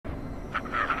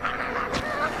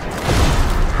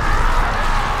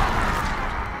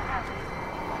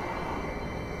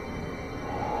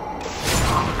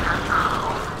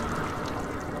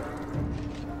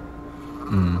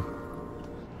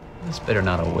better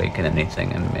not awaken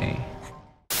anything in me.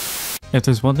 If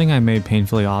there's one thing I made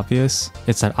painfully obvious,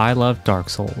 it's that I love Dark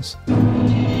Souls.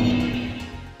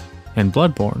 And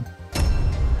Bloodborne.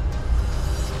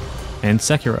 And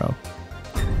Sekiro.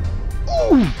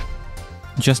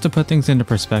 Just to put things into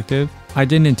perspective, I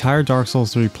did an entire Dark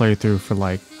Souls 3 playthrough for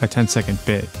like a 10-second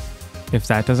bit. If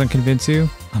that doesn't convince you,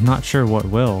 I'm not sure what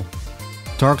will.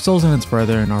 Dark Souls and its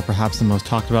brethren are perhaps the most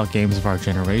talked about games of our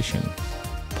generation.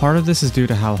 Part of this is due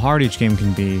to how hard each game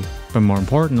can be, but more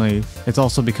importantly, it's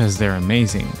also because they're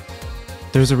amazing.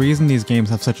 There's a reason these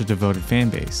games have such a devoted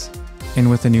fanbase. And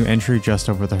with a new entry just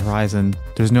over the horizon,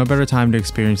 there's no better time to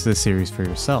experience this series for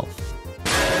yourself.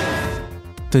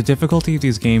 The difficulty of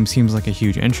these games seems like a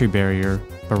huge entry barrier,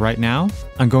 but right now,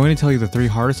 I'm going to tell you the 3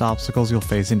 hardest obstacles you'll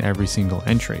face in every single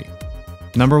entry.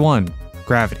 Number 1.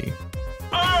 Gravity.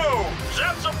 Oh,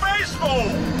 that's a baseball!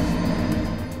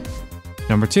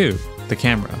 Number 2. The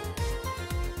camera.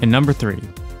 And number 3.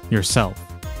 Yourself.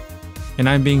 And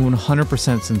I'm being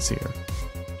 100% sincere.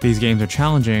 These games are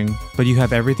challenging, but you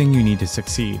have everything you need to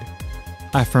succeed.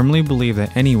 I firmly believe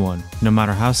that anyone, no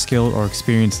matter how skilled or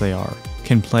experienced they are,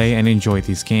 can play and enjoy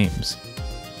these games.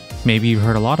 Maybe you've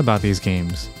heard a lot about these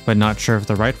games, but not sure if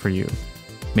they're right for you.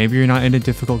 Maybe you're not into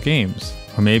difficult games,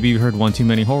 or maybe you heard one too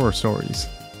many horror stories.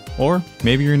 Or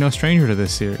maybe you're no stranger to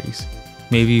this series.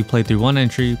 Maybe you played through one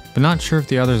entry, but not sure if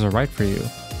the others are right for you.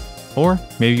 Or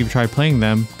maybe you've tried playing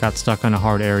them, got stuck on a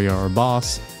hard area or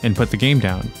boss, and put the game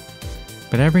down.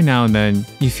 But every now and then,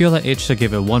 you feel that itch to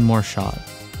give it one more shot.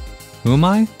 Who am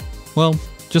I? Well,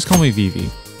 just call me Vivi.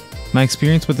 My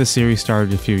experience with this series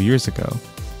started a few years ago.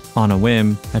 On a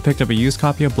whim, I picked up a used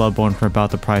copy of Bloodborne for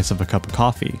about the price of a cup of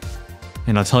coffee.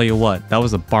 And I'll tell you what, that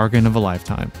was a bargain of a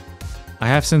lifetime. I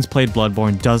have since played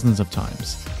Bloodborne dozens of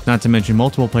times, not to mention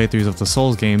multiple playthroughs of the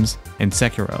Souls games and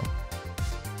Sekiro.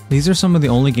 These are some of the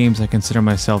only games I consider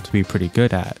myself to be pretty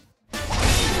good at.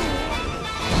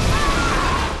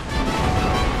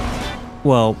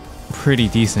 Well, pretty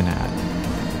decent at.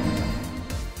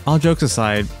 All jokes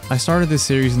aside, I started this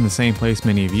series in the same place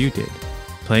many of you did.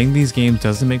 Playing these games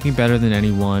doesn't make me better than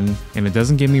anyone, and it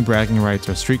doesn't give me bragging rights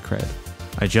or street cred.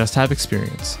 I just have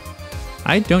experience.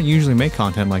 I don't usually make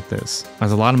content like this,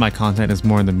 as a lot of my content is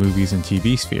more in the movies and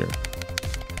TV sphere.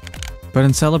 But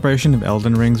in celebration of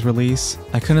Elden Ring's release,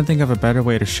 I couldn't think of a better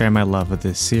way to share my love of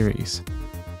this series.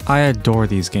 I adore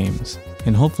these games,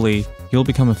 and hopefully, you'll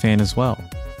become a fan as well.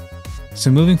 So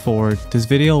moving forward, this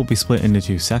video will be split into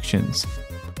 2 sections.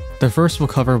 The first will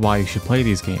cover why you should play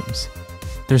these games.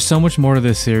 There's so much more to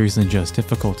this series than just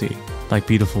difficulty, like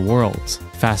beautiful worlds,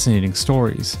 fascinating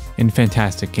stories, and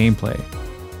fantastic gameplay.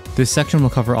 This section will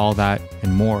cover all that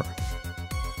and more.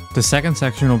 The second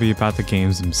section will be about the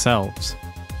games themselves.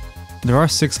 There are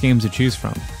 6 games to choose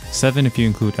from, 7 if you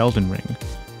include Elden Ring.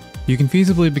 You can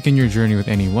feasibly begin your journey with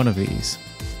any one of these.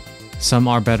 Some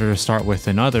are better to start with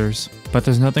than others, but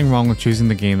there's nothing wrong with choosing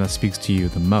the game that speaks to you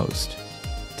the most.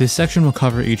 This section will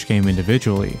cover each game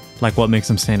individually, like what makes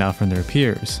them stand out from their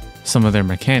peers, some of their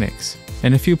mechanics,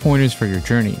 and a few pointers for your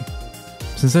journey.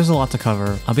 Since there's a lot to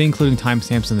cover, I'll be including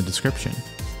timestamps in the description.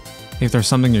 If there's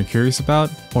something you're curious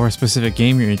about, or a specific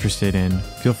game you're interested in,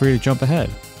 feel free to jump ahead.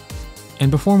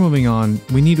 And before moving on,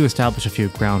 we need to establish a few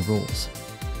ground rules.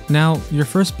 Now, your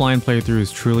first blind playthrough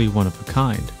is truly one of a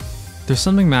kind. There's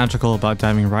something magical about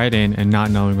diving right in and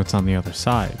not knowing what's on the other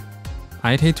side.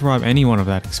 I'd hate to rob anyone of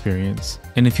that experience,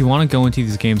 and if you want to go into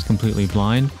these games completely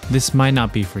blind, this might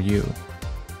not be for you.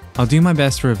 I'll do my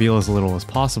best to reveal as little as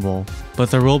possible, but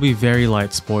there will be very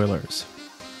light spoilers.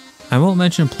 I won't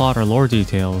mention plot or lore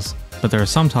details, but there are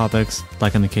some topics,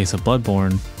 like in the case of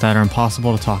Bloodborne, that are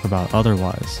impossible to talk about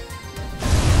otherwise.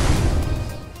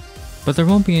 But there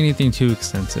won't be anything too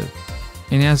extensive,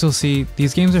 and as you'll see,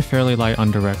 these games are fairly light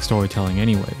on direct storytelling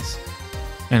anyways.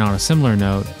 And on a similar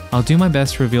note, I'll do my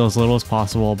best to reveal as little as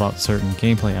possible about certain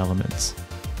gameplay elements.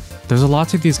 There's a lot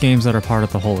to these games that are part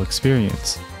of the whole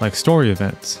experience, like story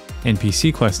events,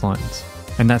 NPC questlines,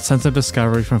 and that sense of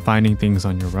discovery from finding things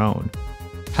on your own.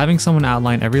 Having someone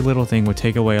outline every little thing would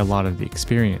take away a lot of the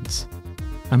experience.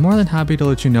 I'm more than happy to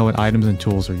let you know what items and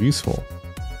tools are useful,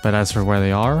 but as for where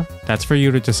they are, that's for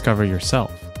you to discover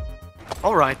yourself.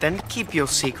 Alright then, keep your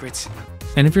secrets.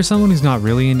 And if you're someone who's not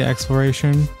really into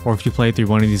exploration, or if you played through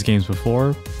one of these games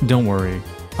before, don't worry,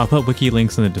 I'll put wiki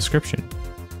links in the description.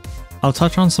 I'll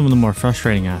touch on some of the more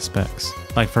frustrating aspects,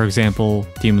 like for example,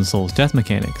 Demon Souls death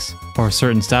mechanics, or a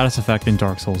certain status effect in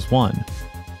Dark Souls 1.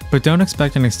 But don't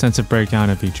expect an extensive breakdown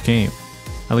of each game,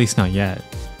 at least not yet.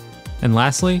 And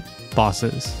lastly,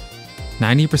 bosses.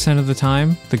 90% of the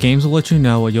time, the games will let you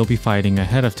know what you'll be fighting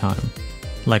ahead of time,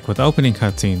 like with opening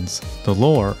cutscenes, the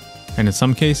lore, and in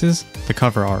some cases, the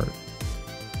cover art.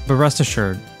 But rest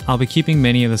assured, I'll be keeping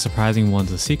many of the surprising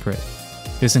ones a secret.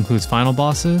 This includes final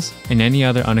bosses and any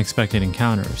other unexpected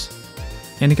encounters.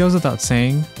 And it goes without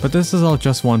saying, but this is all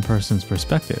just one person's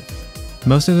perspective.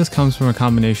 Most of this comes from a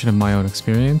combination of my own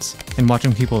experience and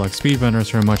watching people like speedrunners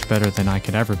who are much better than I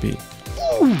could ever be.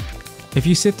 If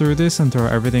you sit through this and throw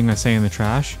everything I say in the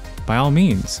trash, by all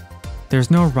means. There's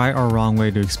no right or wrong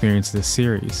way to experience this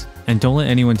series, and don't let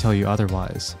anyone tell you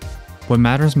otherwise. What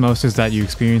matters most is that you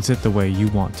experience it the way you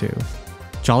want to.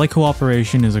 Jolly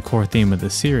cooperation is a core theme of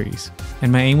this series,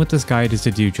 and my aim with this guide is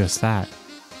to do just that.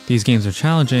 These games are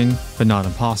challenging, but not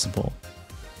impossible.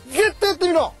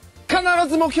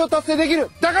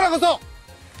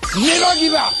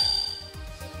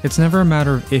 It's never a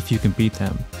matter of if you can beat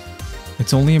them.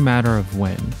 It's only a matter of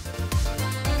when.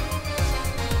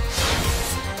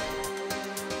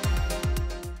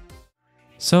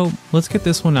 So let's get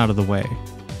this one out of the way.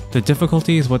 The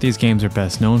difficulty is what these games are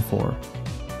best known for.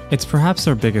 It's perhaps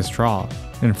their biggest draw,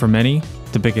 and for many,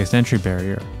 the biggest entry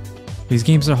barrier. These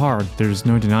games are hard, there's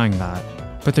no denying that,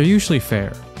 but they're usually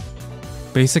fair.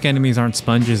 Basic enemies aren't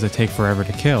sponges that take forever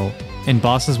to kill, and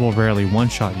bosses will rarely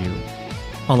one-shot you.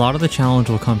 A lot of the challenge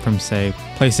will come from, say,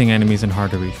 placing enemies in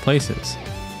hard-to-reach places,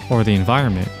 or the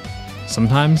environment,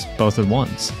 sometimes both at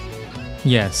once.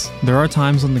 Yes, there are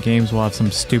times when the games will have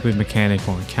some stupid mechanic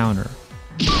or encounter.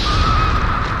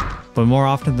 But more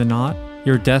often than not,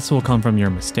 your deaths will come from your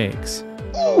mistakes.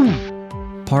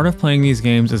 Part of playing these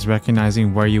games is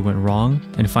recognizing where you went wrong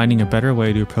and finding a better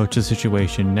way to approach the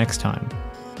situation next time.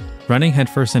 Running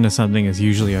headfirst into something is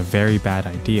usually a very bad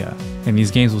idea, and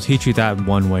these games will teach you that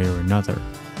one way or another.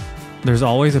 There's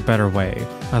always a better way,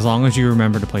 as long as you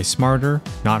remember to play smarter,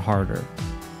 not harder.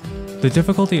 The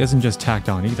difficulty isn't just tacked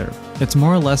on either, it's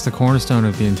more or less the cornerstone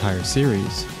of the entire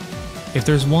series. If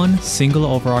there's one single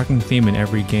overarching theme in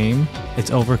every game,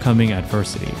 it's overcoming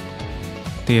adversity.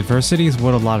 The adversity is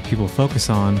what a lot of people focus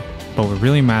on, but what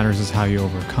really matters is how you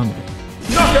overcome it.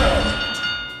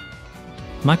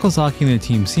 Michael Zaki and the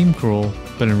team seem cruel,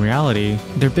 but in reality,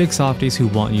 they're big softies who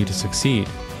want you to succeed.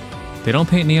 They don't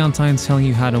paint neon signs telling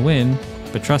you how to win,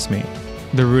 but trust me,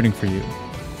 they're rooting for you.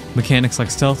 Mechanics like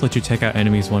stealth let you take out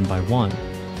enemies one by one,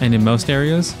 and in most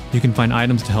areas, you can find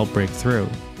items to help break through.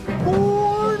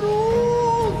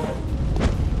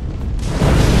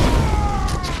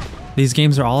 These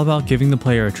games are all about giving the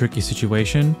player a tricky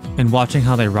situation and watching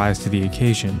how they rise to the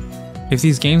occasion. If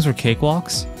these games were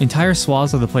cakewalks, entire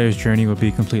swaths of the player's journey would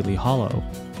be completely hollow.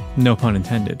 No pun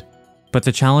intended. But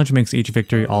the challenge makes each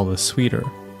victory all the sweeter.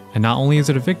 And not only is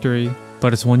it a victory,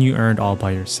 but it's one you earned all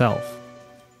by yourself.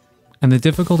 And the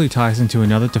difficulty ties into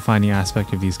another defining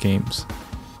aspect of these games: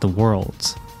 the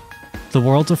worlds. The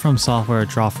worlds of Fromsoft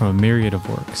draw from a myriad of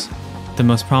works, the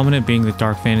most prominent being the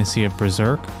dark fantasy of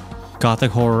Berserk,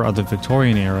 gothic horror of the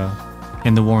Victorian era,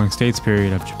 and the Warring States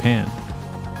period of Japan.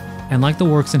 And like the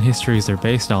works and histories they're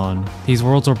based on, these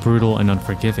worlds are brutal and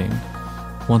unforgiving.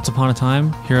 Once upon a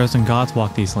time, heroes and gods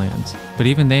walked these lands, but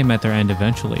even they met their end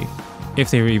eventually, if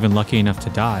they were even lucky enough to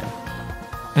die.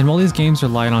 And while these games are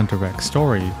light on direct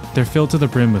story, they're filled to the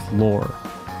brim with lore.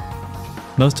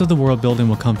 Most of the world building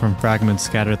will come from fragments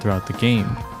scattered throughout the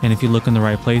game, and if you look in the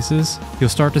right places, you'll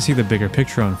start to see the bigger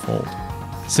picture unfold.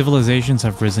 Civilizations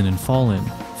have risen and fallen,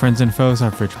 friends and foes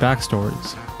have rich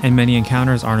backstories, and many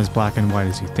encounters aren't as black and white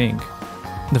as you think.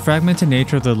 The fragmented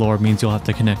nature of the lore means you'll have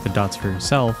to connect the dots for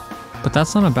yourself, but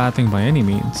that's not a bad thing by any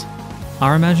means.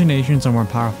 Our imaginations are more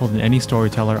powerful than any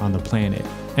storyteller on the planet,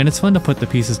 and it's fun to put the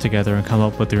pieces together and come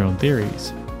up with your own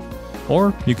theories.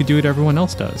 Or you could do what everyone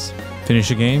else does. Finish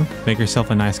a game, make yourself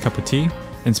a nice cup of tea,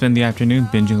 and spend the afternoon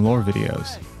binging lore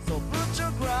videos.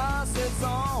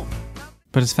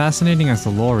 But as fascinating as the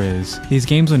lore is, these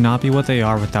games would not be what they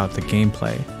are without the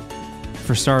gameplay.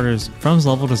 For starters, From's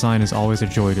level design is always a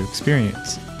joy to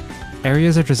experience.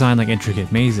 Areas are designed like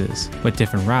intricate mazes, with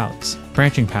different routes,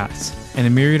 branching paths, and a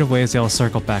myriad of ways they all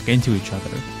circle back into each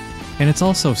other. And it's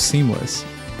all so seamless.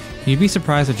 You'd be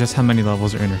surprised at just how many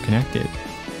levels are interconnected.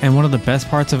 And one of the best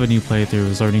parts of a new playthrough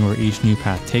is learning where each new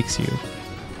path takes you.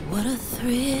 What a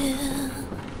thrill.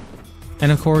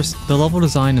 And of course, the level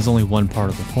design is only one part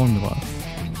of the formula.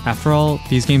 After all,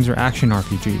 these games are action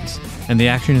RPGs, and the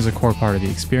action is a core part of the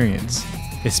experience,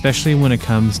 especially when it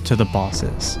comes to the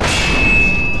bosses.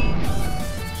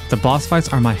 The boss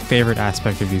fights are my favorite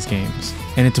aspect of these games,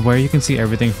 and it's where you can see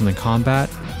everything from the combat,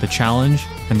 the challenge,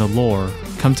 and the lore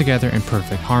come together in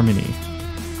perfect harmony.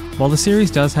 While the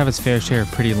series does have its fair share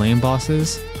of pretty lame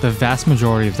bosses, the vast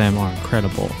majority of them are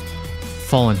incredible.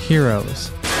 Fallen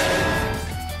heroes,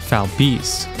 foul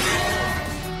beasts,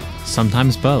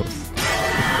 sometimes both.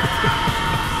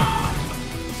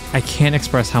 I can't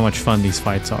express how much fun these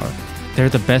fights are. They're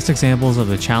the best examples of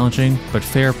the challenging but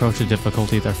fair approach to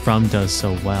difficulty that From does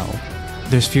so well.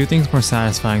 There's few things more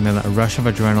satisfying than that rush of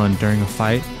adrenaline during a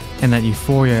fight and that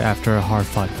euphoria after a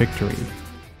hard-fought victory.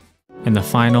 And the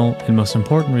final and most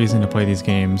important reason to play these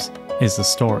games is the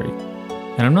story.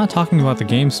 And I'm not talking about the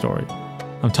game story,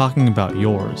 I'm talking about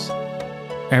yours.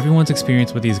 Everyone's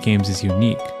experience with these games is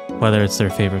unique, whether it's their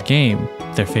favorite game,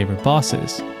 their favorite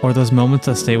bosses, or those moments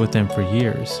that stay with them for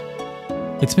years.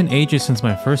 It's been ages since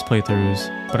my first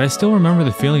playthroughs, but I still remember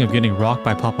the feeling of getting rocked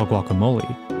by Papa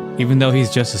Guacamole, even though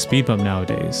he's just a speed bump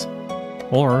nowadays.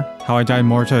 Or how I died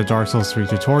more to the Dark Souls 3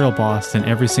 tutorial boss than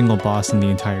every single boss in the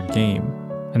entire game.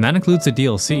 And that includes the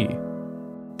DLC.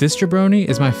 This jabroni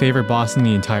is my favorite boss in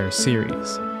the entire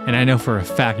series, and I know for a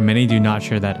fact many do not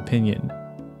share that opinion.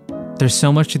 There's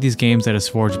so much to these games that is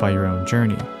forged by your own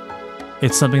journey.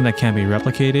 It's something that can't be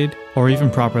replicated or even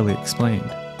properly explained.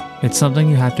 It's something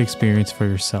you have to experience for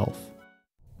yourself.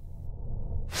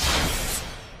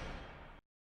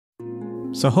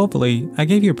 So hopefully, I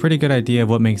gave you a pretty good idea of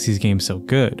what makes these games so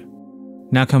good.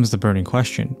 Now comes the burning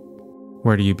question.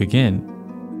 Where do you begin?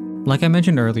 Like I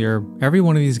mentioned earlier, every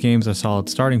one of these games are solid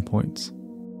starting points.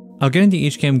 I'll get into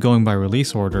each game going by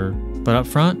release order, but up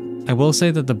front, I will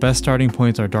say that the best starting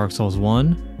points are Dark Souls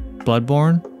 1,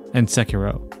 Bloodborne, and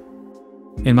Sekiro.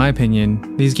 In my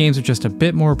opinion, these games are just a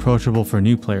bit more approachable for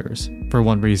new players, for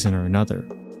one reason or another.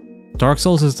 Dark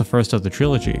Souls is the first of the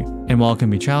trilogy, and while it can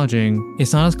be challenging,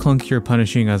 it's not as clunky or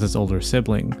punishing as its older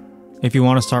sibling. If you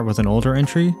want to start with an older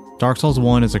entry, Dark Souls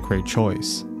 1 is a great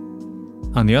choice.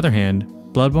 On the other hand,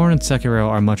 Bloodborne and Sekiro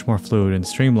are much more fluid and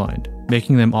streamlined,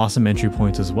 making them awesome entry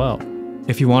points as well.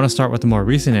 If you want to start with a more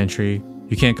recent entry,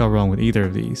 you can't go wrong with either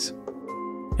of these.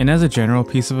 And as a general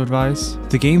piece of advice,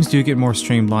 the games do get more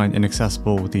streamlined and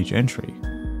accessible with each entry.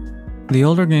 The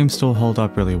older games still hold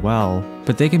up really well,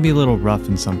 but they can be a little rough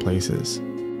in some places.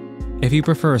 If you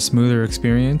prefer a smoother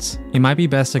experience, it might be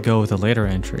best to go with a later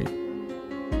entry.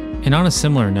 And on a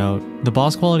similar note, the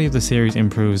boss quality of the series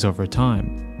improves over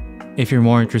time. If you're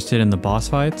more interested in the boss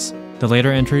fights, the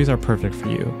later entries are perfect for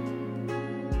you.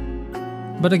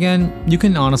 But again, you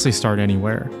can honestly start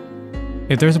anywhere.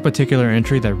 If there's a particular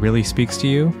entry that really speaks to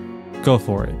you, go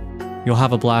for it. You'll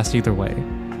have a blast either way.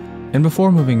 And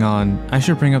before moving on, I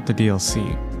should bring up the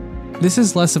DLC. This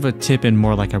is less of a tip and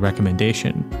more like a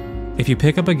recommendation. If you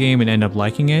pick up a game and end up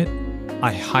liking it,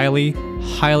 I highly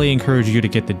encourage you to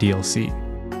get the DLC.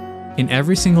 In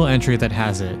every single entry that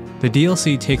has it, the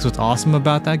DLC takes what's awesome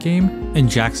about that game and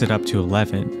jacks it up to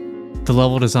 11. The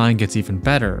level design gets even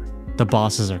better, the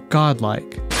bosses are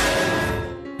godlike,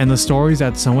 and the stories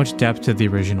add so much depth to the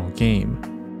original game.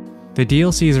 The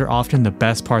DLCs are often the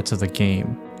best parts of the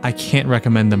game. I can't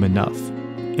recommend them enough.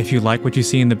 If you like what you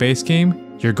see in the base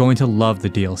game, you're going to love the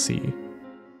DLC.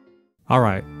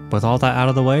 Alright, with all that out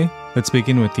of the way, let's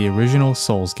begin with the original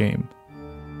Souls game,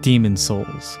 Demon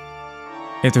Souls.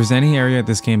 If there's any area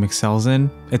this game excels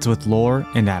in, it's with lore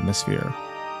and atmosphere.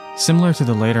 Similar to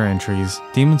the later entries,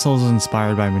 Demon Souls is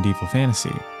inspired by medieval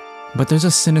fantasy, but there's a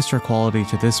sinister quality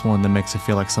to this one that makes it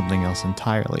feel like something else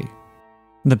entirely.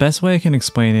 The best way I can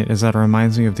explain it is that it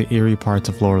reminds me of the eerie parts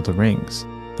of Lord of the Rings,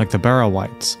 like the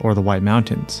Barrow-wights or the White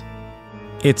Mountains.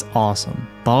 It's awesome.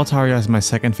 Boletaria is my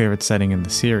second favorite setting in the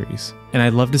series, and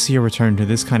I'd love to see a return to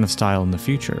this kind of style in the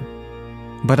future.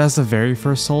 But as the very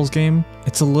first Souls game,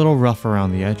 it's a little rough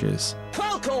around the edges.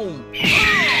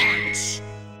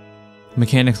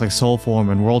 Mechanics like soul form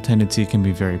and world tendency can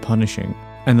be very punishing,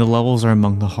 and the levels are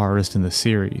among the hardest in the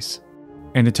series.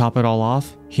 And to top it all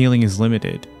off, healing is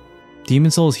limited.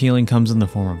 Demon Souls healing comes in the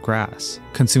form of grass,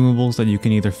 consumables that you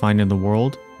can either find in the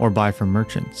world or buy from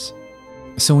merchants.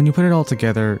 So when you put it all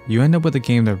together, you end up with a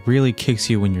game that really kicks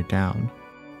you when you're down.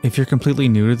 If you're completely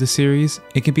new to the series,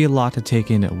 it can be a lot to take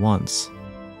in at once.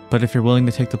 But if you're willing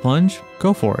to take the plunge,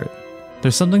 go for it.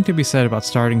 There's something to be said about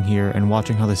starting here and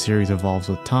watching how the series evolves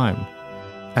with time.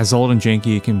 As old and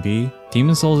janky it can be,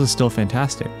 Demon Souls is still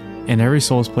fantastic, and every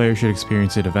Souls player should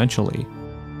experience it eventually.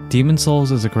 Demon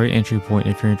Souls is a great entry point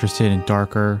if you're interested in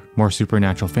darker, more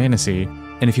supernatural fantasy,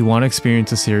 and if you want to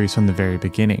experience the series from the very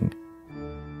beginning.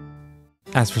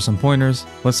 As for some pointers,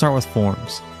 let's start with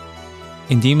forms.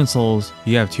 In Demon Souls,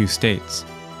 you have two states,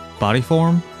 body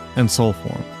form and soul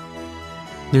form.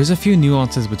 There's a few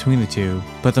nuances between the two,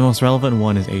 but the most relevant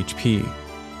one is HP.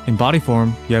 In body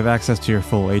form, you have access to your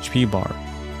full HP bar,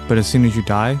 but as soon as you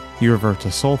die, you revert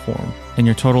to soul form, and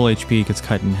your total HP gets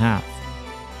cut in half.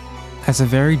 As a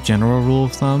very general rule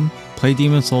of thumb, play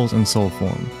Demon Souls in soul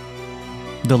form.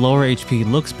 The lower HP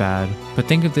looks bad, but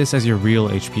think of this as your real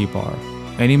HP bar.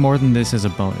 Any more than this is a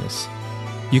bonus.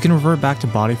 You can revert back to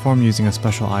body form using a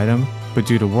special item, but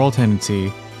due to world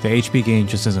tendency, the HP gain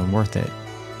just isn't worth it.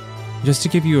 Just to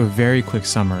give you a very quick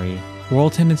summary,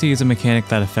 world tendency is a mechanic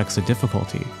that affects the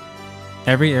difficulty.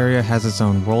 Every area has its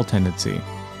own world tendency,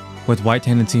 with white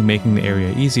tendency making the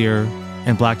area easier,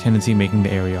 and black tendency making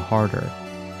the area harder.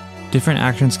 Different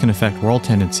actions can affect world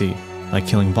tendency, like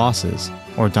killing bosses,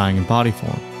 or dying in body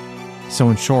form. So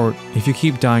in short, if you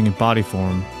keep dying in body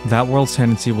form, that world's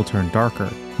tendency will turn darker,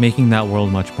 making that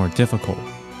world much more difficult.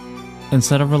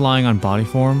 Instead of relying on body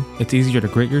form, it's easier to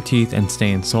grit your teeth and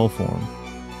stay in soul form.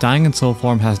 Dying in soul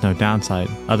form has no downside,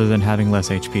 other than having less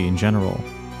HP in general.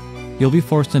 You'll be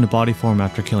forced into body form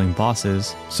after killing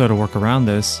bosses, so to work around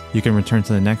this, you can return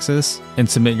to the Nexus and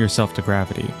submit yourself to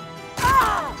gravity.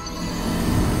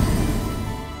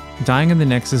 Dying in the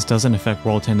Nexus doesn't affect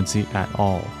world tendency at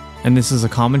all, and this is a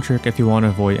common trick if you want to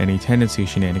avoid any tendency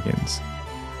shenanigans.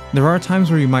 There are times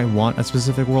where you might want a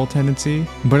specific world tendency,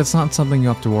 but it's not something you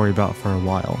have to worry about for a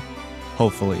while.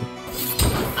 Hopefully.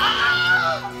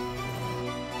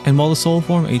 And while the soul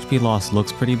form HP loss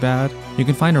looks pretty bad, you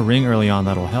can find a ring early on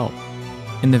that'll help.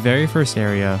 In the very first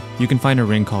area, you can find a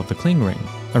ring called the Cling Ring,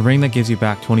 a ring that gives you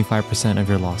back 25% of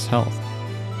your lost health.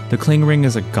 The Cling Ring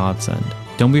is a godsend.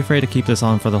 Don't be afraid to keep this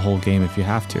on for the whole game if you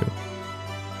have to.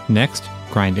 Next,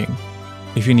 grinding.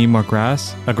 If you need more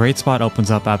grass, a great spot opens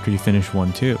up after you finish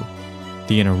one too,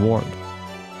 the Inner Ward.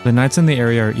 The knights in the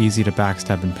area are easy to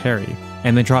backstab and parry,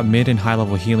 and they drop mid and high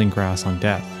level healing grass on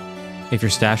death. If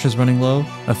your stash is running low,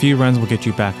 a few runs will get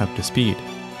you back up to speed.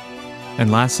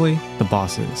 And lastly, the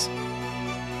bosses.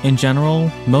 In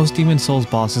general, most Demon Souls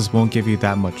bosses won't give you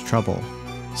that much trouble.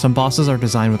 Some bosses are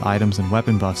designed with items and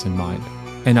weapon buffs in mind,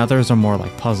 and others are more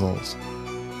like puzzles.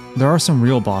 There are some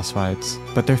real boss fights,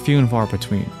 but they're few and far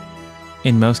between.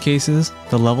 In most cases,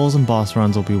 the levels and boss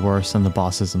runs will be worse than the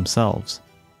bosses themselves.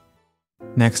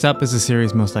 Next up is the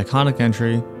series' most iconic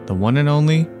entry, the one and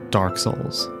only Dark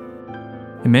Souls.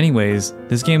 In many ways,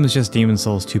 this game is just Demon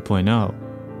Souls 2.0.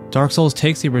 Dark Souls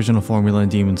takes the original formula in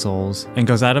Demon Souls and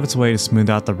goes out of its way to smooth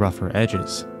out the rougher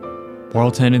edges.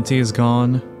 World tendency is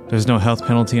gone, there's no health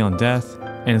penalty on death,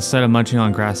 and instead of munching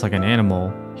on grass like an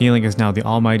animal, healing is now the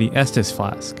almighty Estus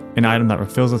Flask, an item that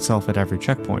refills itself at every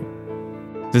checkpoint.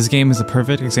 This game is a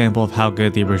perfect example of how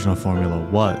good the original formula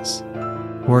was.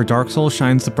 Where Dark Souls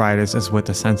shines the brightest is with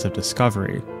the sense of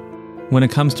discovery. When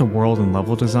it comes to world and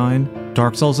level design,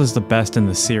 Dark Souls is the best in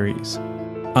the series.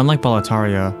 Unlike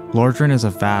Boletaria, Lordran is a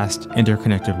vast,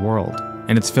 interconnected world,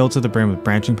 and it's filled to the brim with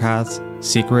branching paths,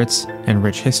 secrets, and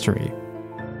rich history.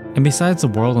 And besides the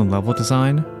world and level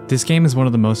design, this game is one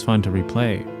of the most fun to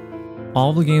replay.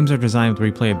 All the games are designed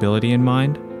with replayability in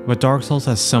mind, but Dark Souls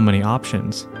has so many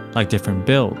options, like different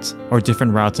builds, or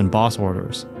different routes and boss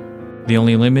orders. The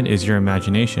only limit is your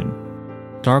imagination.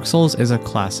 Dark Souls is a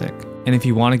classic, and if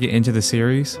you want to get into the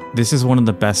series, this is one of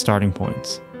the best starting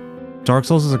points. Dark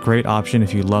Souls is a great option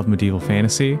if you love medieval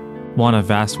fantasy, want a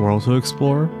vast world to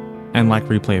explore, and like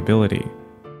replayability.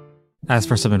 As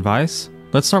for some advice,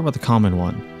 let's start with the common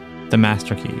one, the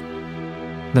Master Key.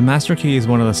 The Master Key is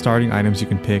one of the starting items you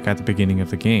can pick at the beginning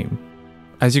of the game.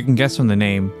 As you can guess from the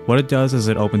name, what it does is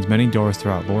it opens many doors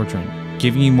throughout Lordran,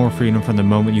 giving you more freedom from the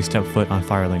moment you step foot on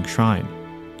Firelink Shrine.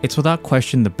 It's without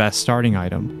question the best starting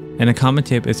item, and a common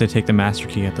tip is to take the Master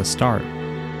Key at the start.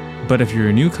 But if you're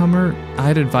a newcomer,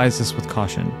 I'd advise this with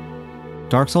caution.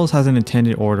 Dark Souls has an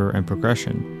intended order and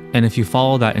progression, and if you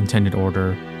follow that intended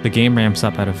order, the game ramps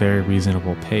up at a very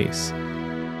reasonable pace.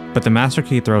 But the Master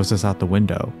Key throws this out the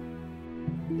window.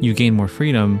 You gain more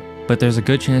freedom, but there's a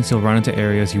good chance you'll run into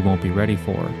areas you won't be ready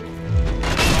for.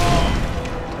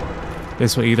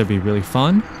 This will either be really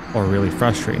fun or really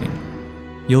frustrating.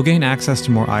 You'll gain access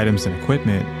to more items and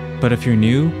equipment, but if you're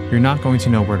new, you're not going to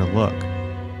know where to look.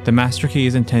 The Master Key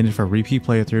is intended for repeat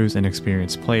playthroughs and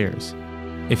experienced players.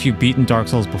 If you've beaten Dark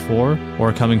Souls before, or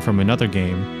are coming from another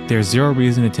game, there's zero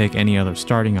reason to take any other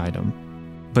starting item.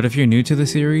 But if you're new to the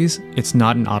series, it's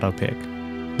not an auto pick.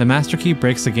 The Master Key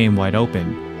breaks the game wide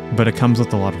open, but it comes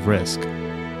with a lot of risk.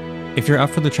 If you're up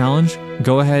for the challenge,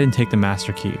 go ahead and take the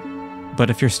Master Key. But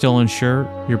if you're still unsure,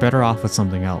 you're better off with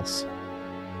something else.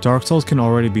 Dark Souls can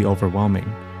already be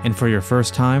overwhelming, and for your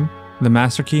first time, the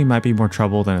Master Key might be more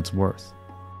trouble than it's worth.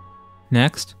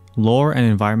 Next, lore and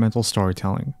environmental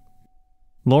storytelling.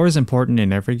 Lore is important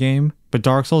in every game, but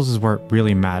Dark Souls is where it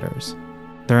really matters.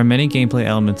 There are many gameplay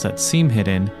elements that seem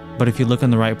hidden, but if you look in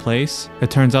the right place,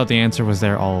 it turns out the answer was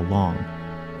there all along.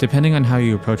 Depending on how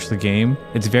you approach the game,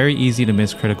 it's very easy to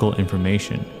miss critical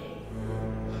information.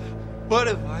 What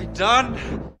have I done?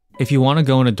 If you want to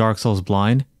go into Dark Souls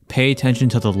blind, pay attention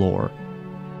to the lore.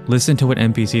 Listen to what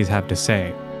NPCs have to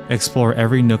say, explore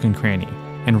every nook and cranny,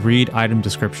 and read item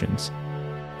descriptions.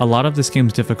 A lot of this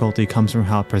game's difficulty comes from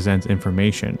how it presents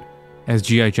information. As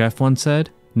G.I. Jeff once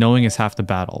said, knowing is half the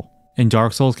battle, and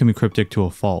Dark Souls can be cryptic to a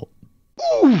fault.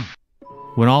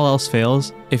 When all else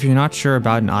fails, if you're not sure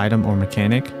about an item or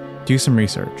mechanic, do some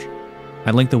research.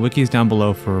 I linked the wikis down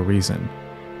below for a reason.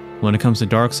 When it comes to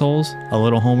Dark Souls, a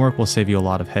little homework will save you a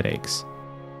lot of headaches.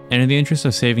 And in the interest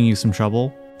of saving you some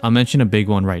trouble, I'll mention a big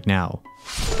one right now.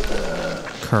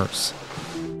 Curse.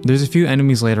 There's a few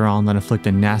enemies later on that inflict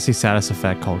a nasty status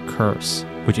effect called Curse,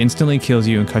 which instantly kills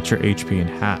you and cuts your HP in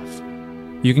half.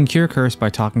 You can cure Curse by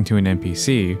talking to an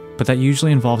NPC, but that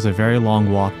usually involves a very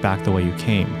long walk back the way you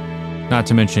came, not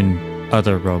to mention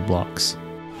other roadblocks.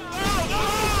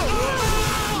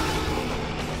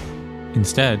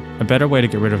 Instead, a better way to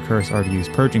get rid of Curse are to use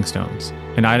Purging Stones,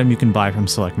 an item you can buy from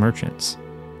select merchants.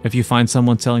 If you find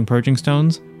someone selling Purging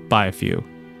Stones, buy a few.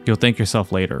 You'll thank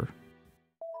yourself later.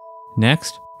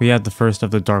 Next, we have the first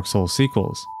of the Dark Souls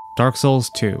sequels, Dark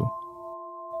Souls 2.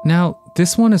 Now,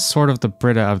 this one is sort of the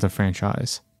Brita of the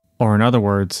franchise, or in other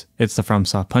words, it's the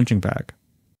Fromsoft punching bag.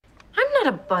 I'm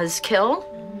not a buzzkill.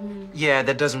 Yeah,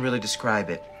 that doesn't really describe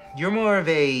it. You're more of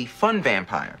a fun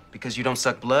vampire, because you don't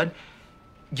suck blood,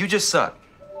 you just suck.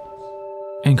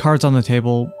 And cards on the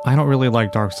table, I don't really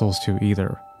like Dark Souls 2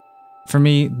 either. For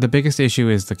me, the biggest issue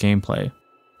is the gameplay.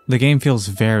 The game feels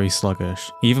very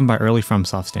sluggish, even by early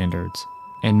FromSoft standards,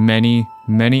 and many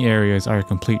areas are a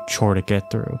complete chore to get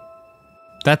through.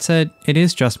 That said, it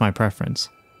is just my preference.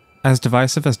 As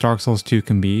divisive as Dark Souls 2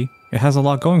 can be, it has a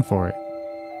lot going for it.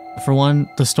 For one,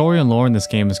 the story and lore in this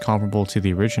game is comparable to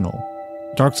the original.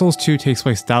 Dark Souls 2 takes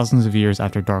place thousands of years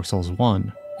after Dark Souls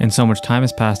 1, and so much time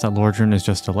has passed that Lordran is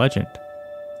just a legend.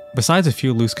 Besides a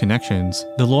few loose connections,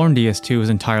 the lore in DS2 is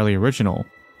entirely original,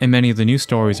 and many of the new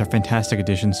stories are fantastic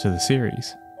additions to the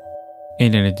series.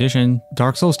 And in addition,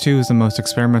 Dark Souls 2 is the most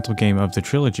experimental game of the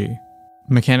trilogy.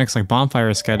 Mechanics like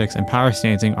bonfire aesthetics and power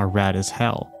stancing are rad as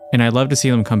hell, and I'd love to see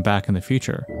them come back in the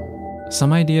future.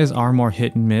 Some ideas are more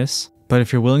hit and miss, but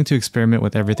if you're willing to experiment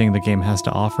with everything the game has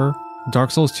to offer,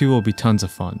 Dark Souls 2 will be tons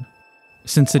of fun.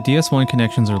 Since the DS1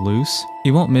 connections are loose,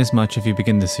 you won't miss much if you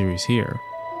begin the series here.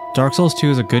 Dark Souls 2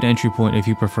 is a good entry point if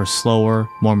you prefer slower,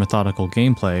 more methodical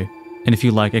gameplay, and if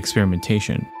you like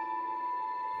experimentation.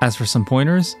 As for some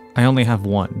pointers, I only have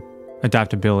one: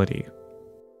 adaptability.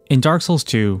 In Dark Souls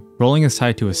 2, rolling is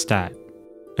tied to a stat: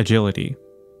 agility.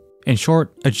 In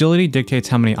short, agility dictates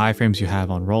how many iframes you have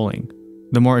on rolling.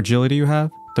 The more agility you have,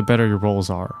 the better your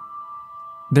rolls are.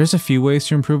 There's a few ways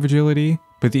to improve agility,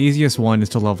 but the easiest one is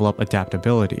to level up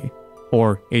adaptability,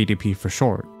 or ADP for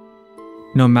short.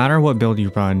 No matter what build you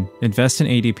run, invest in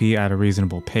ADP at a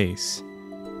reasonable pace.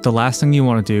 The last thing you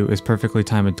want to do is perfectly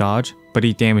time a dodge, but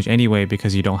eat damage anyway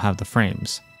because you don't have the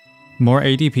frames. More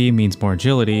ADP means more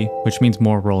agility, which means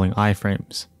more rolling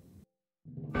iframes.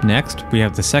 Next, we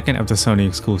have the second of the Sony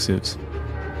exclusives,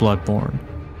 Bloodborne.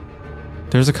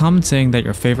 There's a common saying that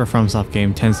your favorite FromSoft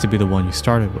game tends to be the one you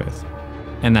started with,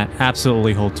 and that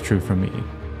absolutely holds true for me.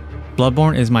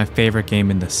 Bloodborne is my favorite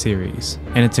game in the series,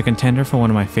 and it's a contender for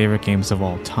one of my favorite games of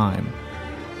all time.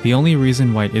 The only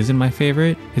reason why it isn't my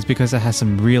favorite is because it has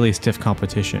some really stiff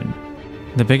competition.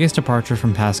 The biggest departure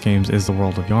from past games is the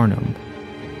world of Yharnam.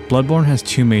 Bloodborne has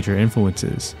two major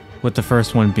influences, with the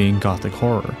first one being gothic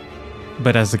horror.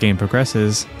 But as the game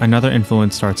progresses, another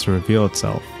influence starts to reveal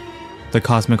itself: the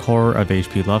cosmic horror of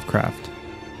H.P. Lovecraft.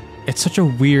 It's such a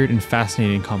weird and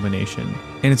fascinating combination,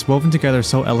 and it's woven together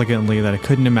so elegantly that I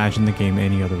couldn't imagine the game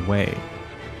any other way.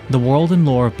 The world and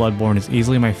lore of Bloodborne is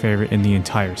easily my favorite in the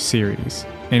entire series,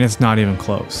 and it's not even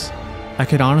close. I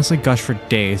could honestly gush for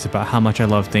days about how much I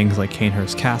love things like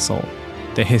Cainhurst Castle,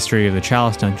 the history of the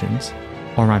Chalice Dungeons,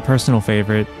 or my personal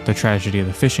favorite, the tragedy of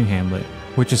the Fishing Hamlet,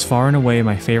 which is far and away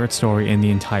my favorite story in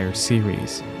the entire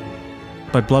series.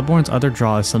 But Bloodborne's other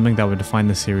draw is something that would define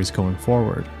the series going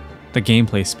forward: the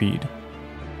gameplay speed.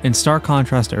 In stark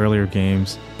contrast to earlier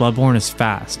games, Bloodborne is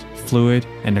fast, fluid,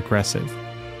 and aggressive.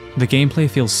 The gameplay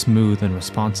feels smooth and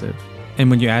responsive, and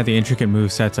when you add the intricate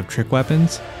movesets of trick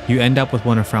weapons, you end up with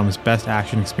one of From's best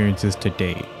action experiences to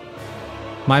date.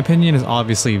 My opinion is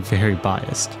obviously very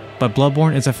biased, but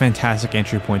Bloodborne is a fantastic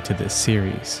entry point to this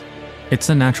series. It's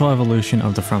the natural evolution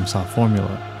of the FromSoft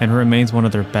formula, and it remains one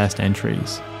of their best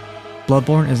entries.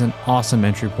 Bloodborne is an awesome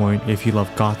entry point if you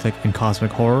love gothic and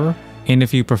cosmic horror, and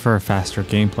if you prefer faster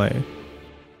gameplay.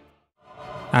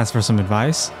 As for some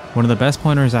advice, one of the best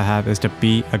pointers I have is to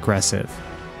be aggressive.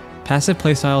 Passive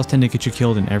playstyles tend to get you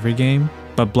killed in every game,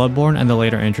 but Bloodborne and the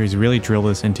later entries really drill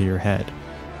this into your head.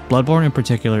 Bloodborne in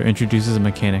particular introduces a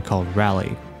mechanic called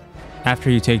Rally. After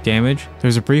you take damage,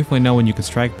 there's a brief window when you can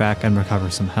strike back and recover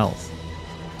some health.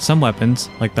 Some weapons,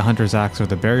 like the Hunter's Axe or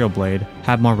the Burial Blade,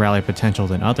 have more rally potential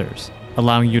than others,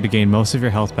 allowing you to gain most of your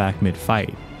health back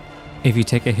mid-fight. If you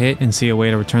take a hit and see a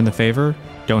way to return the favor,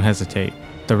 don't hesitate.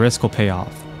 The risk will pay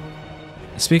off.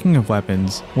 Speaking of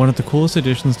weapons, one of the coolest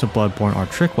additions to Bloodborne are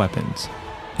trick weapons.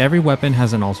 Every weapon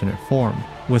has an alternate form,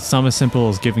 with some as simple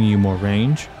as giving you more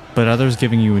range, but others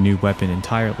giving you a new weapon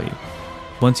entirely.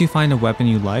 Once you find a weapon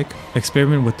you like,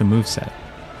 experiment with the moveset.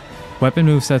 Weapon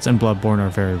movesets in Bloodborne are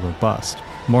very robust,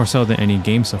 more so than any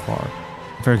game so far.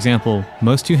 For example,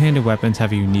 most two-handed weapons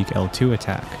have a unique L2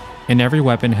 attack, and every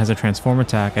weapon has a transform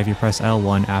attack if you press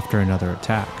L1 after another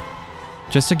attack.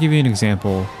 Just to give you an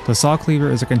example, the Saw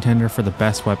Cleaver is a contender for the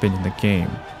best weapon in the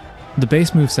game. The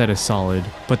base moveset is solid,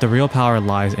 but the real power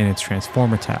lies in its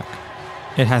transform attack.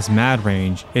 It has mad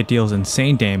range, it deals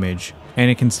insane damage,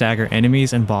 and it can stagger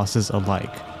enemies and bosses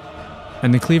alike.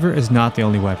 And the Cleaver is not the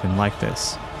only weapon like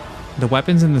this. The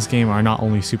weapons in this game are not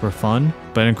only super fun,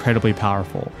 but incredibly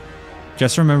powerful.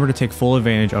 Just remember to take full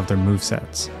advantage of their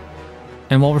movesets.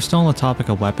 And while we're still on the topic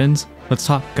of weapons, let's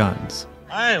talk guns.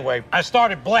 Anyway, I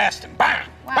started blasting. Bah!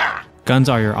 Bah! Guns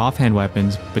are your offhand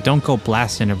weapons, but don't go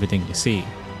blasting everything you see.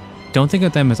 Don't think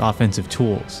of them as offensive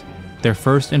tools. They're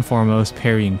first and foremost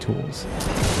parrying tools.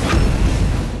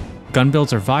 Gun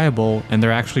builds are viable, and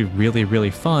they're actually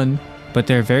really fun, but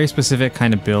they're a very specific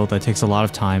kind of build that takes a lot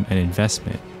of time and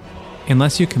investment.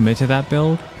 Unless you commit to that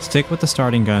build, stick with the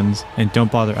starting guns and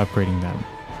don't bother upgrading them.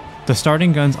 The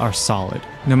starting guns are solid.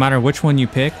 No matter which one you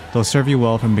pick, they'll serve you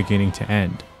well from beginning to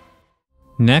end.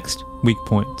 Next, weak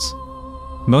points.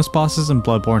 Most bosses in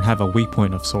Bloodborne have a weak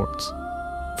point of sorts.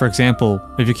 For example,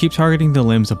 if you keep targeting the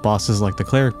limbs of bosses like the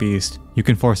Cleric Beast, you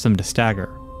can force them to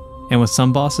stagger. And with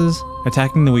some bosses,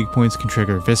 attacking the weak points can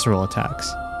trigger visceral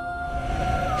attacks.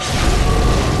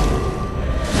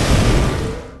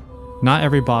 Not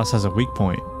every boss has a weak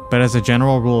point, but as a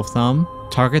general rule of thumb,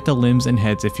 target the limbs and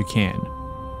heads if you can.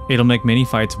 It'll make many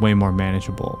fights way more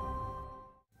manageable.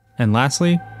 And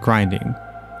lastly, grinding.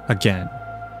 Again.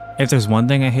 If there's one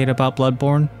thing I hate about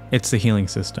Bloodborne, it's the healing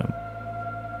system.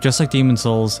 Just like Demon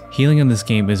Souls, healing in this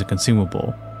game is a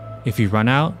consumable. If you run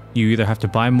out, you either have to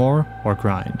buy more or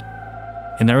grind.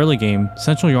 In the early game,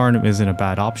 Central Yharnam isn't a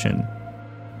bad option.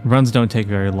 Runs don't take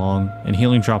very long, and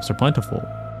healing drops are plentiful.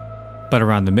 But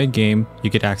around the mid-game, you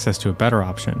get access to a better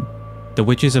option, the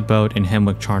Witch's Abode in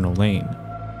Hemwick Charnel Lane.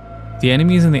 The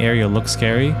enemies in the area look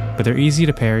scary, but they're easy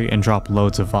to parry and drop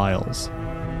loads of vials.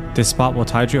 This spot will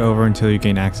tide you over until you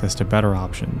gain access to better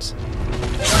options.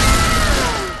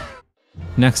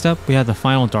 Next up, we have the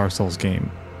final Dark Souls game,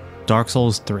 Dark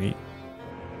Souls 3.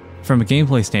 From a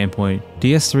gameplay standpoint,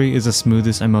 DS3 is the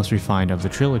smoothest and most refined of the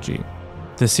trilogy.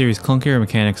 The series' clunkier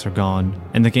mechanics are gone,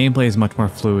 and the gameplay is much more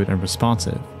fluid and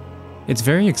responsive. It's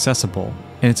very accessible,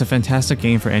 and it's a fantastic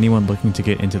game for anyone looking to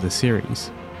get into the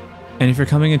series. And if you're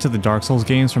coming into the Dark Souls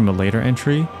games from a later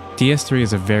entry, DS3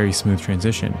 is a very smooth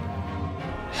transition.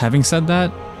 Having said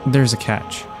that, there's a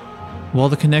catch. While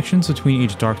the connections between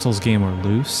each Dark Souls game are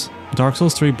loose, Dark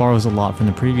Souls 3 borrows a lot from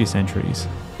the previous entries,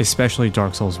 especially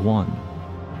Dark Souls 1.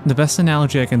 The best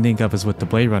analogy I can think of is with the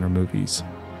Blade Runner movies.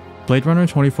 Blade Runner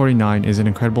 2049 is an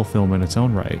incredible film in its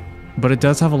own right, but it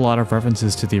does have a lot of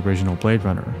references to the original Blade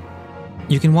Runner.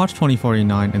 You can watch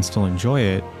 2049 and still enjoy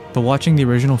it, but watching the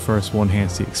original first will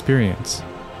enhance the experience.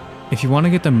 If you want to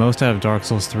get the most out of Dark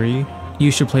Souls 3,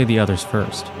 you should play the others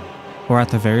first, or at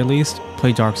the very least,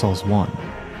 play Dark Souls 1.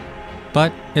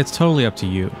 But it's totally up to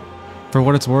you. For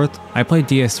what it's worth, I played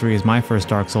DS3 as my first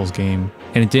Dark Souls game,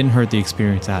 and it didn't hurt the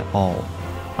experience at all.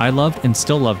 I loved and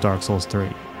still love Dark Souls 3,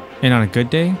 and on a good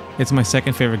day, it's my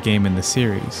second favorite game in the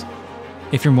series.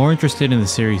 If you're more interested in the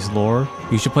series lore,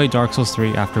 you should play Dark Souls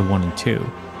 3 after 1 and 2.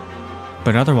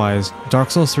 But otherwise,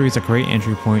 Dark Souls 3 is a great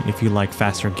entry point if you like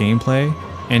faster gameplay,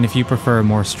 and if you prefer a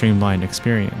more streamlined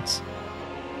experience.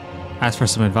 As for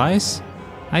some advice,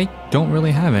 I don't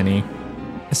really have any.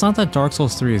 It's not that Dark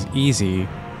Souls 3 is easy,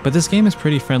 but this game is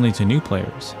pretty friendly to new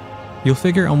players. You'll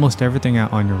figure almost everything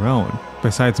out on your own,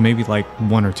 besides maybe like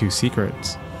 1 or 2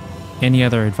 secrets. Any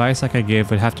other advice I could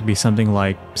give would have to be something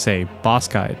like, say, boss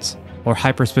guides, or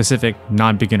hyper-specific,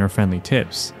 non-beginner friendly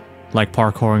tips, like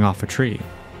parkouring off a tree.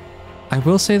 I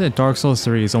will say that Dark Souls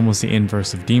 3 is almost the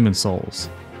inverse of Demon Souls.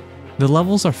 The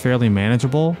levels are fairly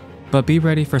manageable, but be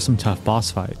ready for some tough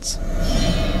boss fights.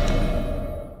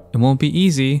 It won't be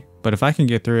easy, but if I can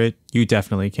get through it, you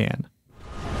definitely can.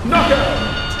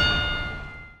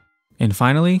 And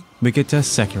finally, we get to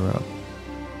Sekiro.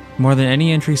 More than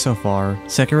any entry so far,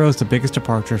 Sekiro is the biggest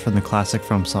departure from the classic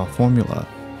Fromsoft formula.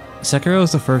 Sekiro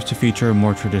is the first to feature a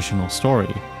more traditional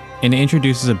story, and it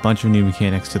introduces a bunch of new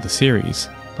mechanics to the series,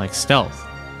 like stealth,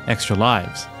 extra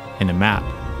lives, and a map.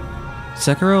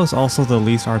 Sekiro is also the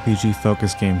least RPG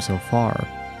focused game so far.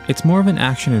 It's more of an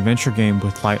action-adventure game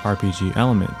with light RPG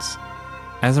elements.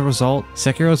 As a result,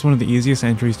 Sekiro is one of the easiest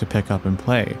entries to pick up and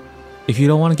play. If you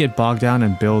don't want to get bogged down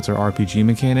in builds or RPG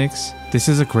mechanics, this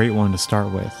is a great one to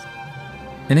start with.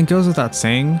 And it goes without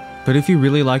saying, but if you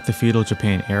really like the feudal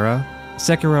Japan era,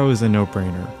 Sekiro is a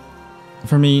no-brainer.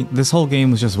 For me, this whole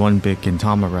game was just one big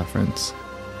Gintama reference.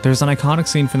 There's an iconic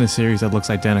scene from the series that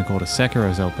looks identical to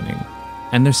Sekiro's opening,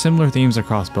 and there's similar themes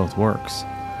across both works.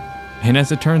 And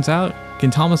as it turns out,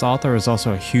 Gintama's author is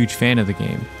also a huge fan of the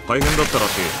game.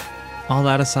 All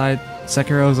that aside,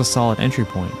 Sekiro is a solid entry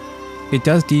point. It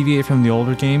does deviate from the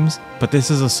older games, but this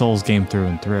is a Souls game through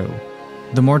and through.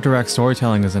 The more direct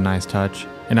storytelling is a nice touch,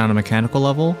 and on a mechanical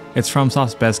level, it's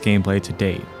Fromsoft's best gameplay to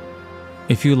date.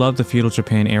 If you love the feudal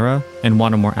Japan era and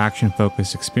want a more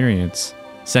action-focused experience,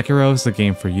 Sekiro is the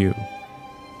game for you.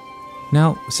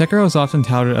 Now, Sekiro is often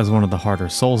touted as one of the harder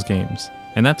Souls games,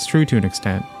 and that's true to an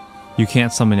extent. You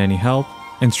can't summon any help,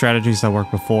 and strategies that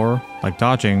worked before, like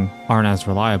dodging, aren't as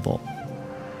reliable.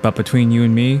 But between you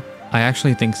and me, I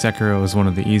actually think Sekiro is one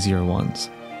of the easier ones.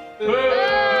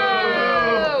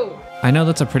 I know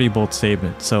that's a pretty bold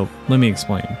statement, so let me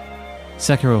explain.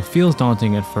 Sekiro feels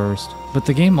daunting at first, but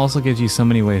the game also gives you so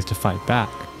many ways to fight back.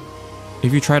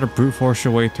 If you try to brute force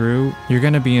your way through, you're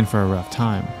going to be in for a rough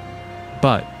time.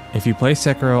 But if you play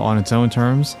Sekiro on its own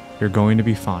terms, you're going to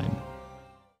be fine.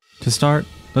 To start,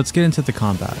 let's get into the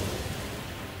combat.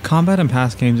 Combat in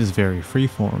past games is very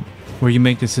freeform, where you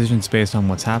make decisions based on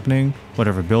what's happening,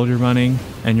 whatever build you're running,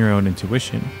 and your own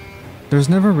intuition. There's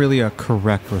never really a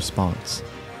correct response,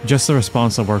 just the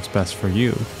response that works best for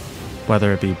you,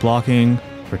 whether it be blocking,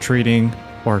 retreating,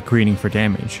 or greeting for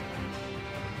damage.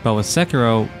 But with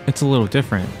Sekiro, it's a little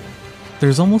different.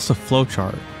 There's almost a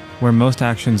flowchart, where most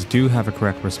actions do have a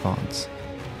correct response.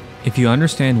 If you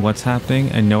understand what's happening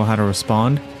and know how to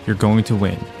respond, you're going to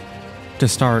win. To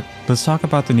start, let's talk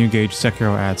about the new gauge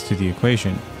Sekiro adds to the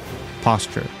equation: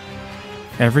 posture.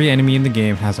 Every enemy in the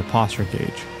game has a posture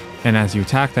gauge, and as you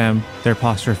attack them, their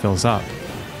posture fills up.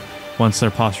 Once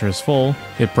their posture is full,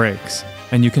 it breaks,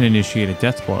 and you can initiate a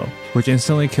death blow, which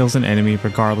instantly kills an enemy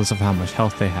regardless of how much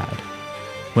health they had.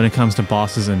 When it comes to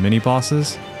bosses and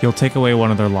mini-bosses, you'll take away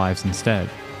one of their lives instead.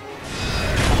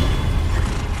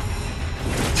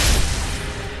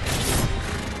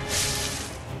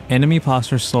 Enemy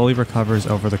posture slowly recovers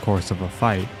over the course of a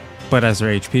fight, but as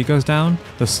their HP goes down,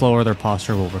 the slower their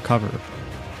posture will recover.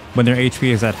 When their HP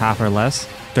is at half or less,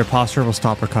 their posture will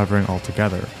stop recovering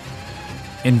altogether.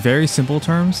 In very simple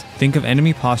terms, think of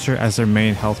enemy posture as their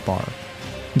main health bar.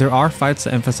 There are fights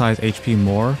that emphasize HP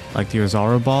more, like the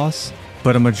Ozaru boss,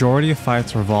 but a majority of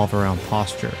fights revolve around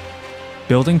posture.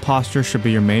 Building posture should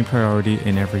be your main priority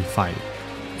in every fight.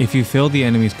 If you fill the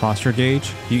enemy's posture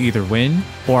gauge, you either win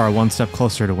or are one step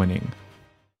closer to winning.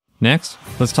 Next,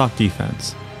 let's talk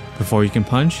defense. Before you can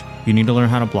punch, you need to learn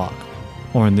how to block,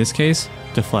 or in this case,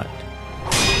 deflect.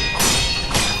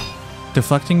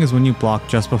 Deflecting is when you block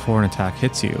just before an attack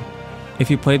hits you.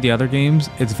 If you played the other games,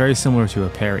 it's very similar to a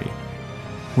parry.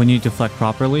 When you deflect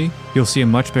properly, you'll see a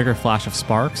much bigger flash of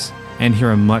sparks and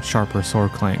hear a much sharper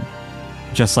sword clang.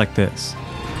 Just like this.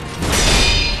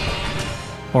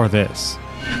 Or this.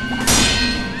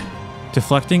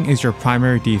 Deflecting is your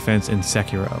primary defense in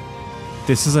Sekiro.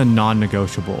 This is a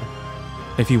non-negotiable.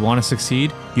 If you want to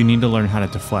succeed, you need to learn how to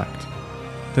deflect.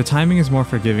 The timing is more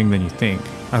forgiving than you think,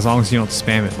 as long as you don't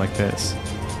spam it like this.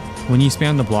 When you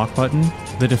spam the block button,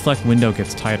 the deflect window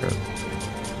gets tighter.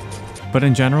 But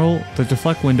in general, the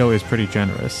deflect window is pretty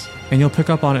generous, and you'll pick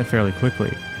up on it fairly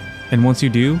quickly. And once you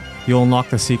do, you'll unlock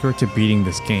the secret to beating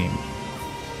this game.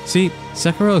 See,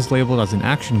 Sekiro is labeled as an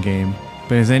action game,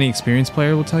 but as any experienced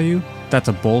player will tell you, that's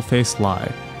a bold-faced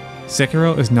lie.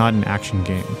 Sekiro is not an action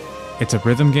game. It's a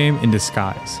rhythm game in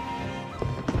disguise.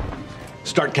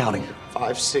 Start counting.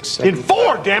 5, 6, 7. In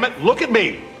 4, damn it! Look at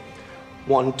me!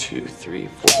 1, 2, 3,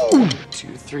 4. 1,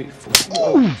 2, 3,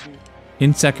 4.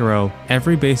 In Sekiro,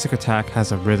 every basic attack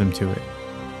has a rhythm to it.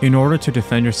 In order to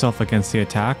defend yourself against the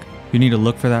attack, you need to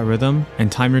look for that rhythm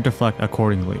and time your deflect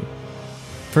accordingly.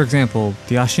 For example,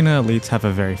 the Ashina elites have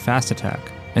a very fast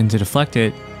attack, and to deflect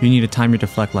it, you need to time your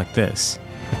deflect like this,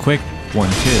 a quick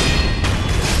 1-2.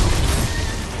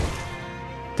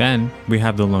 Then, we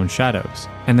have the Lone Shadows,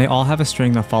 and they all have a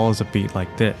string that follows a beat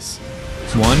like this.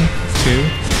 1, 2,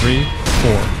 3,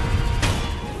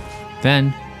 4.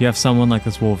 Then, you have someone like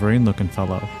this Wolverine looking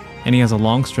fellow, and he has a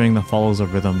long string that follows a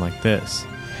rhythm like this.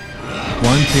 1,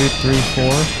 2, 3,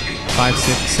 4, 5,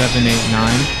 6, 7, 8,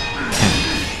 9,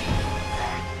 10.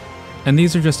 And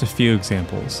these are just a few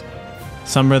examples.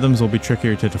 Some rhythms will be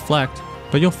trickier to deflect,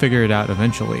 but you'll figure it out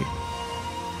eventually.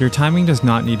 Your timing does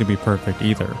not need to be perfect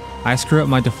either. I screw up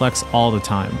my deflects all the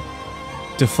time.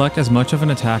 Deflect as much of an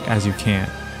attack as you can.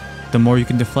 The more you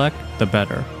can deflect, the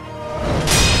better.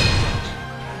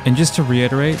 And just to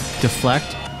reiterate,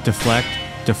 deflect, deflect,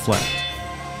 deflect.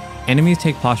 Enemies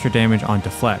take posture damage on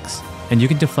deflects, and you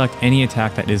can deflect any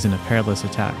attack that isn't a perilous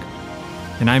attack.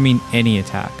 And I mean any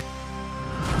attack.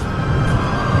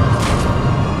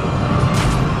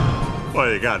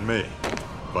 Well, you got me.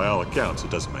 By all accounts,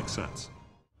 it doesn't make sense.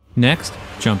 Next,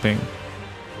 jumping.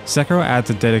 Sekiro adds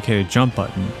a dedicated jump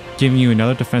button, giving you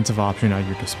another defensive option at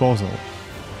your disposal.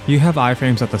 You have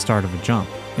iframes at the start of a jump,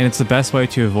 and it's the best way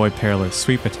to avoid perilous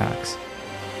sweep attacks.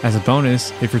 As a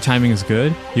bonus, if your timing is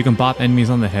good, you can bop enemies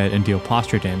on the head and deal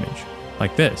posture damage,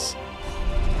 like this.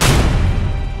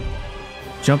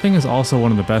 Jumping is also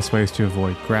one of the best ways to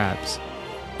avoid grabs.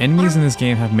 Enemies in this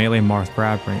game have melee Marth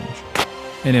grab range,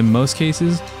 and in most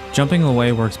cases, jumping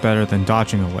away works better than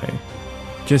dodging away.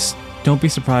 Just don't be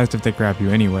surprised if they grab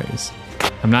you anyways.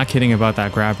 I'm not kidding about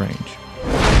that grab range.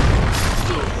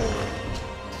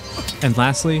 And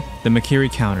lastly, the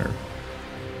Mikiri counter.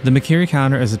 The Mikiri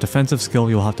counter is a defensive skill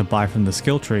you'll have to buy from the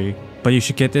skill tree, but you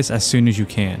should get this as soon as you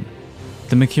can.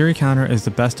 The Mikiri counter is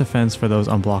the best defense for those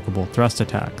unblockable thrust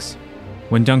attacks.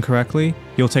 When done correctly,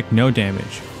 you'll take no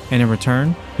damage, and in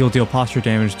return, you'll deal posture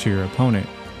damage to your opponent.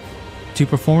 To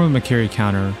perform a Mikiri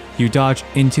counter, you dodge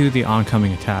into the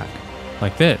oncoming attack,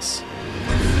 like this.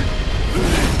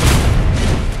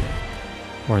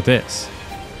 Or this.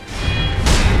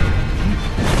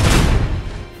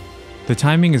 The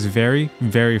timing is very,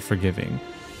 very forgiving.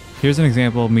 Here's an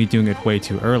example of me doing it way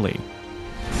too early.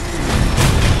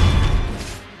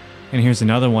 And here's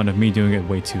another one of me doing it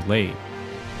way too late.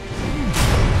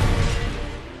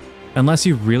 Unless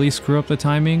you really screw up the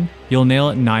timing, you'll nail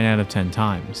it 9 out of 10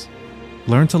 times.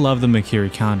 Learn to love the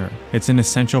Mikiri counter. It's an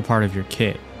essential part of your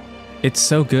kit. It's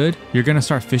so good, you're gonna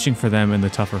start fishing for them in the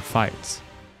tougher fights.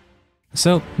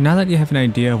 So now that you have an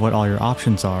idea of what all your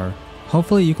options are,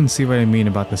 hopefully you can see what I mean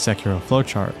about the Sekiro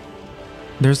flowchart.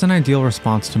 There's an ideal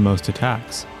response to most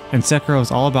attacks, and Sekiro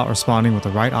is all about responding with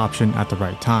the right option at the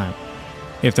right time.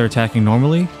 If they're attacking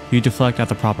normally, you deflect at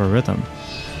the proper rhythm.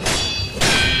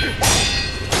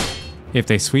 If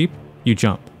they sweep, you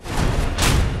jump.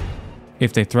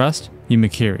 If they thrust, you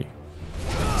Mikiri.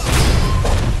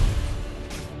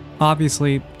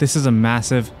 Obviously, this is a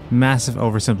massive, massive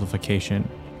oversimplification,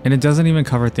 and it doesn't even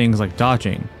cover things like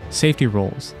dodging, safety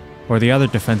rolls, or the other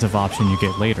defensive option you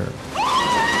get later.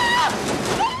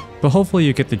 But hopefully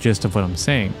you get the gist of what I'm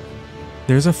saying.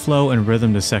 There's a flow and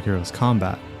rhythm to Sekiro's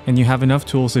combat, and you have enough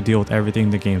tools to deal with everything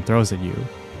the game throws at you.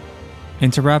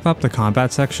 And to wrap up the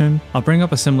combat section, I'll bring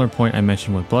up a similar point I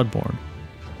mentioned with Bloodborne.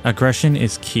 Aggression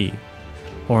is key.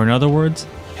 Or in other words,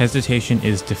 hesitation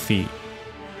is defeat.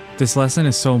 This lesson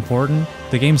is so important,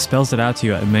 the game spells it out to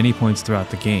you at many points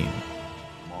throughout the game.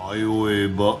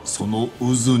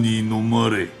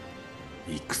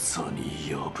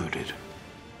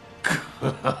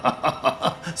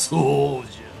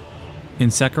 In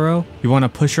Sekiro, you want to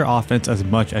push your offense as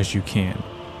much as you can.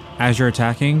 As you're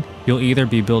attacking, you'll either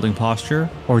be building posture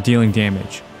or dealing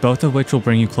damage, both of which will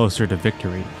bring you closer to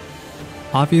victory.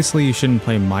 Obviously you shouldn't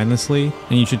play mindlessly,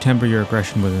 and you should temper your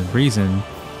aggression within reason,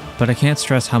 but I can't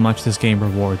stress how much this game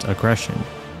rewards aggression.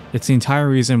 It's the entire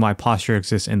reason why posture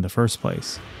exists in the first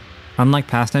place. Unlike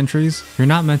past entries, you're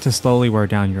not meant to slowly wear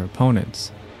down your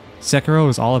opponents. Sekiro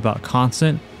is all about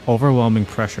constant, overwhelming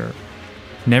pressure.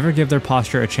 Never give their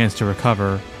posture a chance to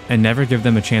recover, and never give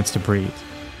them a chance to breathe.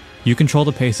 You control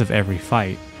the pace of every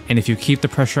fight, and if you keep the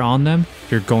pressure on them,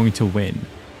 you're going to win.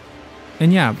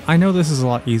 And yeah, I know this is a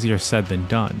lot easier said than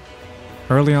done.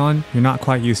 Early on, you're not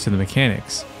quite used to the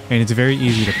mechanics, and it's very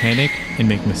easy to panic and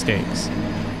make mistakes.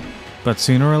 But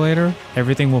sooner or later,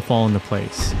 everything will fall into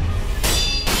place.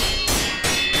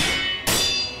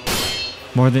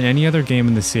 More than any other game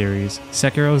in the series,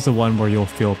 Sekiro is the one where you'll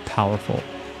feel powerful.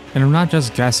 And I'm not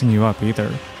just gassing you up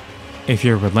either. If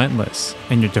you're relentless,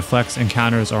 and your deflects and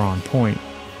counters are on point,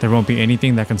 there won't be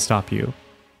anything that can stop you.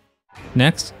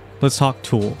 Next, let's talk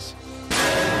tools.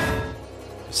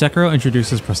 Sekiro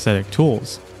introduces prosthetic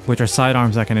tools, which are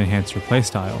sidearms that can enhance your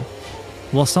playstyle.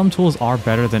 While some tools are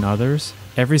better than others,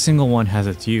 every single one has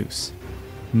its use.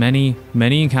 Many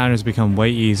encounters become way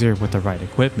easier with the right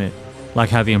equipment, like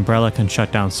how the umbrella can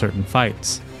shut down certain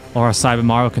fights, or a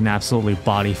Cybermaru can absolutely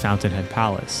body Fountainhead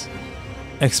Palace.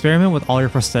 Experiment with all your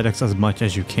prosthetics as much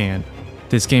as you can.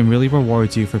 This game really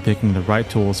rewards you for picking the right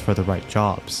tools for the right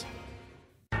jobs.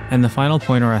 And the final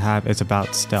pointer I have is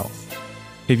about stealth.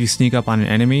 If you sneak up on an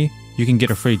enemy, you can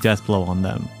get a free death blow on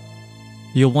them.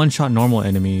 You'll one-shot normal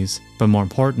enemies, but more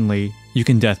importantly, you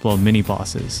can death blow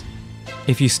mini-bosses.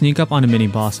 If you sneak up on a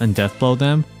mini-boss and deathblow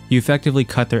them, you effectively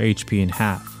cut their HP in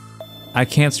half. I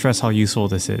can't stress how useful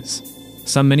this is.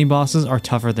 Some mini-bosses are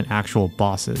tougher than actual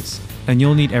bosses, and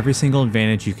you'll need every single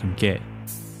advantage you can get.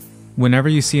 Whenever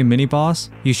you see a mini-boss,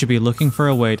 you should be looking for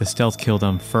a way to stealth kill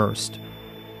them first.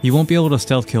 You won't be able to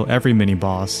stealth kill every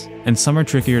mini-boss, and some are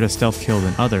trickier to stealth kill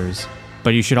than others,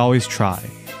 but you should always try.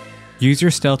 Use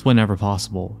your stealth whenever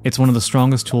possible. It's one of the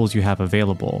strongest tools you have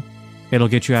available. It'll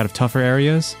get you out of tougher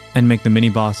areas, and make the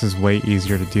mini-bosses way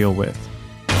easier to deal with.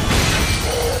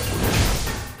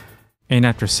 And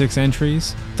after 6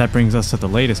 entries, that brings us to the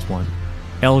latest one,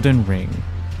 Elden Ring.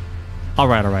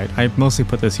 Alright, I mostly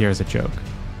put this here as a joke.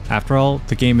 After all,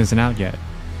 the game isn't out yet.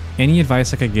 Any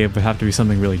advice I could give would have to be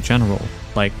something really general,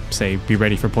 like, say, be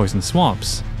ready for poison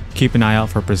swamps, keep an eye out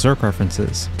for berserk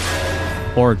references,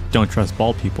 or don't trust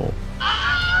bald people.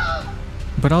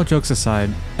 But all jokes aside,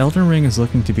 Elden Ring is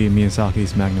looking to be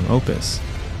Miyazaki's magnum opus.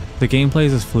 The gameplay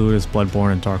is as fluid as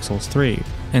Bloodborne and Dark Souls 3,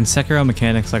 and Sekiro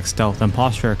mechanics like stealth and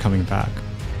posture are coming back.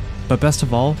 But best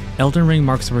of all, Elden Ring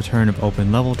marks the return of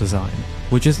open level design,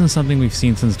 which isn't something we've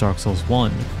seen since Dark Souls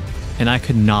 1, and I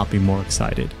could not be more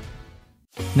excited.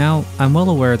 Now, I'm well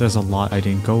aware there's a lot I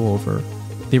didn't go over.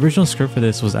 The original script for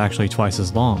this was actually twice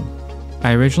as long.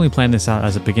 I originally planned this out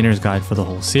as a beginner's guide for the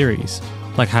whole series,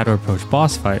 like how to approach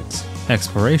boss fights,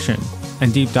 exploration,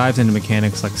 and deep dives into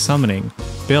mechanics like summoning,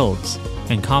 builds,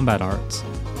 and combat arts.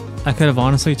 I could have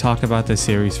honestly talked about this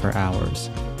series for hours,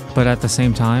 but at the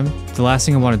same time, the last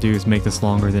thing I want to do is make this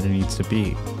longer than it needs to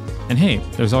be. And hey,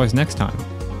 there's always next time.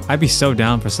 I'd be so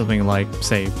down for something like,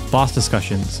 say, boss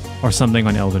discussions, or something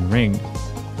on Elden Ring.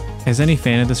 As any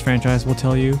fan of this franchise will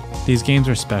tell you, these games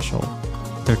are special.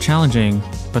 They're challenging,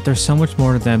 but there's so much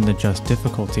more to them than just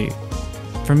difficulty.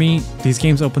 For me, these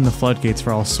games open the floodgates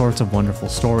for all sorts of wonderful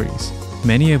stories,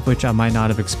 many of which I might not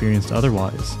have experienced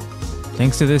otherwise.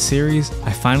 Thanks to this series,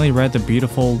 I finally read the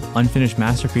beautiful, unfinished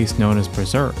masterpiece known as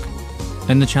Berserk.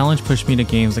 And the challenge pushed me to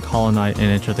games like Hollow Knight and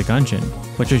Enter the Gungeon,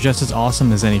 which are just as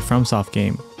awesome as any Fromsoft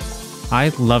game. I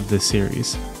love this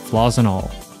series, flaws and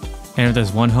all. And if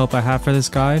there's one hope I have for this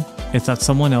guide, it's that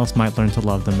someone else might learn to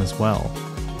love them as well.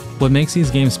 What makes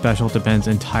these games special depends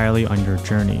entirely on your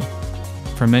journey.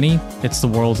 For many, it's the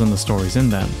worlds and the stories in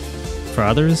them. For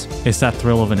others, it's that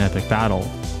thrill of an epic battle.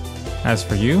 As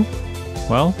for you,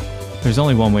 well, there's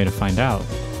only one way to find out.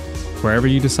 Wherever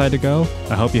you decide to go,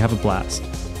 I hope you have a blast.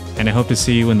 And I hope to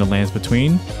see you in the lands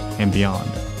between and beyond.